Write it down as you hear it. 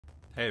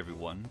Hey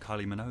everyone,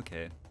 Kylie Minogue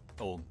here,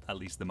 or at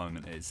least the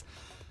moment is.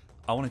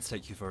 I wanted to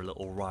take you for a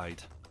little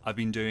ride. I've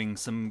been doing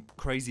some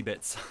crazy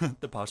bits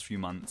the past few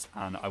months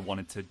and I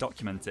wanted to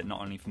document it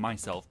not only for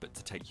myself but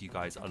to take you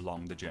guys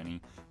along the journey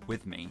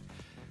with me.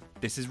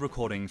 This is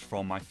recording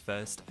from my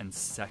first and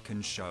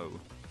second show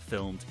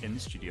filmed in the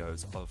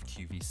studios of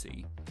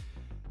QVC.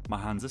 My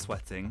hands are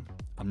sweating,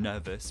 I'm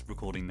nervous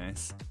recording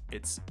this,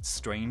 it's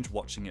strange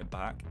watching it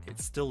back, it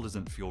still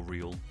doesn't feel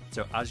real.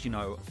 So as you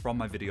know from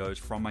my videos,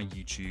 from my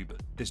YouTube,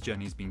 this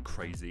journey has been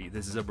crazy.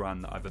 This is a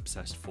brand that I've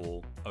obsessed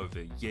for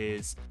over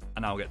years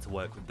and I'll get to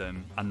work with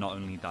them. And not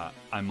only that,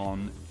 I'm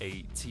on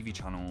a TV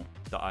channel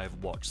that I have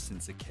watched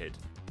since a kid.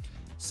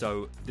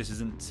 So this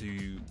isn't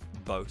to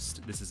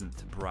boast, this isn't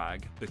to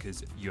brag,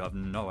 because you have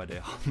no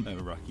idea how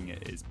nerve-wracking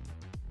it is.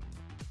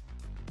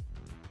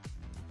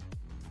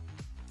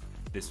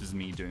 This was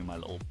me doing my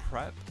little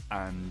prep,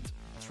 and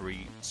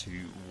 3, 2,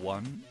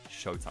 1,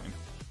 showtime.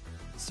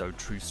 So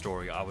true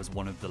story, I was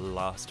one of the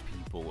last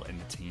people in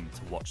the team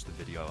to watch the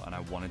video, and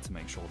I wanted to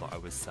make sure that I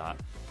was sat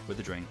with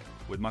a drink,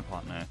 with my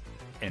partner,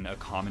 in a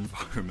calm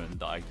environment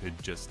that I could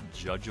just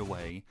judge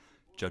away,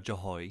 judge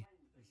ahoy.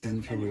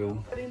 For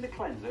real. In the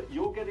cleanser,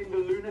 you're getting the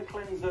lunar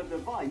cleanser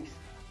device.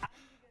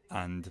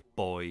 And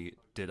boy,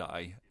 did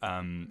I.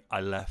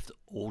 I left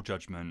all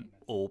judgment,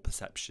 all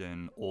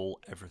perception, all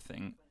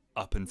everything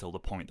up until the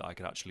point that I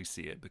could actually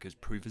see it, because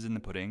proof is in the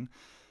pudding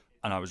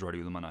and I was ready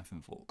with my knife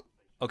and fork.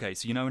 Okay,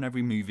 so you know in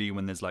every movie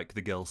when there's like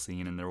the girl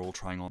scene and they're all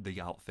trying on the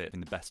outfit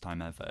in the best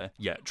time ever?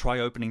 Yeah, try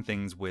opening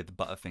things with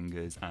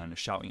butterfingers and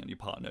shouting at your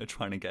partner,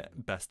 trying to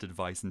get best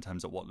advice in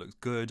terms of what looks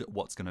good,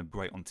 what's gonna be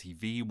great on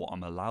TV, what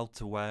I'm allowed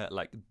to wear.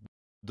 Like,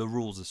 the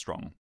rules are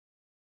strong.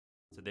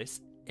 So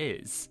this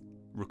is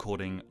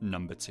recording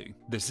number 2.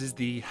 This is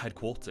the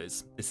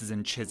headquarters. This is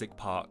in Chiswick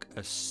Park,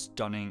 a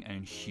stunning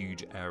and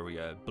huge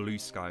area. Blue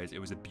skies, it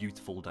was a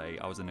beautiful day.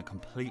 I was in a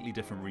completely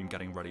different room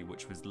getting ready,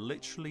 which was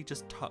literally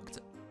just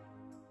tucked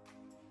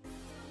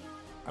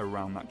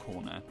around that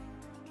corner.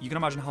 You can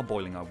imagine how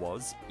boiling I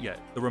was. Yeah,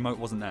 the remote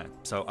wasn't there,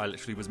 so I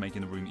literally was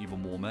making the room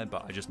even warmer,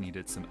 but I just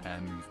needed some air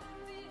movement.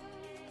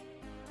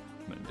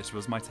 This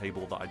was my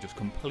table that I just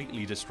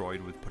completely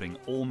destroyed with putting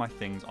all my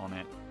things on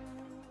it.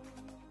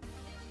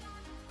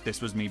 This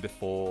was me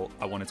before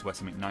I wanted to wear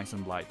something nice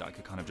and light that I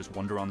could kind of just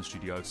wander around the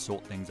studio,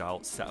 sort things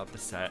out, set up the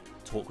set,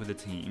 talk with the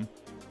team.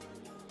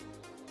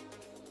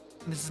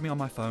 And this is me on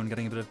my phone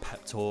getting a bit of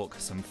pep talk,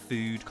 some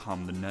food,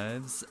 calm the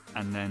nerves,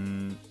 and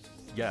then,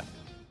 yeah.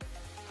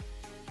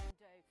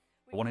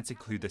 I wanted to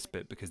include this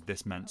bit because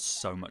this meant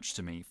so much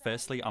to me.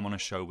 Firstly, I'm on a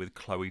show with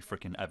Chloe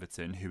frickin'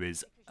 Everton, who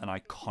is an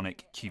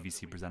iconic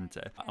QVC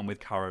presenter. I'm with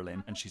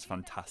Carrelyn, and she's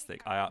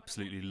fantastic. I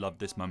absolutely love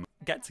this moment.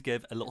 Get to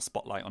give a little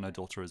spotlight on her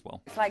daughter as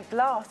well. It's like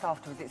glass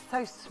afterwards. It's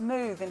so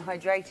smooth and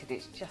hydrated.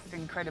 It's just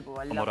incredible.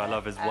 I love it. And what I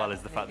love as well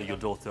is the fact that your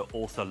daughter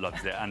also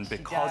loves it. And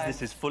because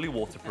this is fully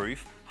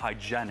waterproof,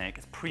 hygienic,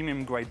 it's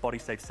premium grade body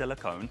safe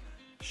silicone,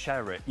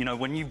 share it. You know,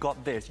 when you've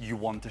got this, you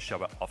want to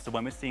show it off. So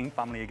when we're seeing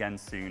family again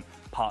soon,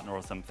 partner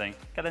or something,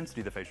 get them to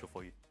do the facial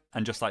for you.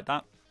 And just like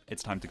that,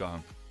 it's time to go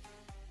home.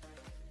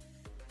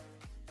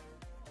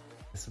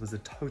 This was a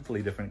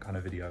totally different kind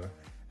of video,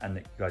 and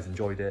if you guys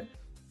enjoyed it,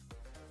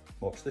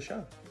 watch the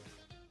show.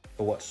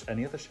 Or watch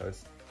any other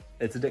shows.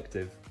 It's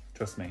addictive,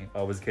 trust me.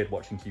 I was a kid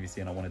watching QVC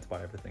and I wanted to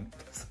buy everything.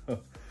 So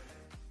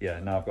yeah,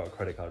 now I've got a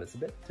credit card, it's a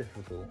bit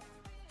difficult.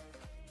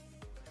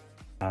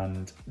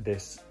 And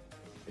this,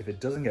 if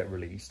it doesn't get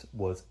released,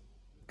 was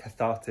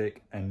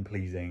cathartic and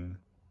pleasing.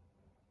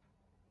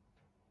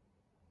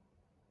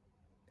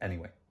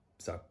 Anyway,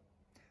 so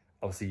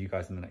I'll see you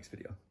guys in the next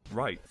video.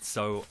 Right,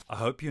 so I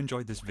hope you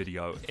enjoyed this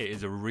video. It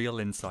is a real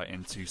insight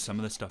into some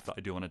of the stuff that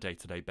I do on a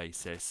day-to-day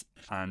basis.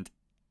 And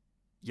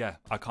yeah,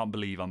 I can't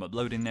believe I'm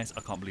uploading this.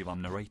 I can't believe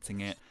I'm narrating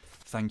it.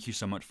 Thank you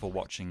so much for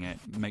watching it.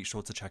 Make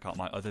sure to check out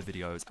my other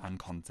videos and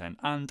content,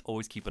 and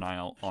always keep an eye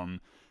out on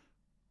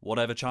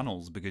whatever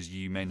channels, because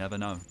you may never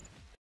know.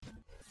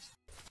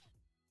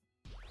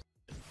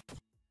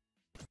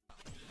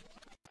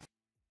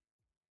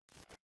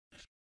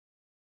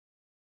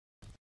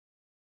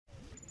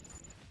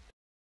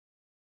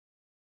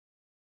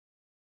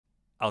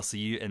 I'll see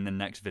you in the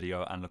next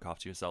video, and look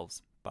after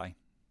yourselves. Bye.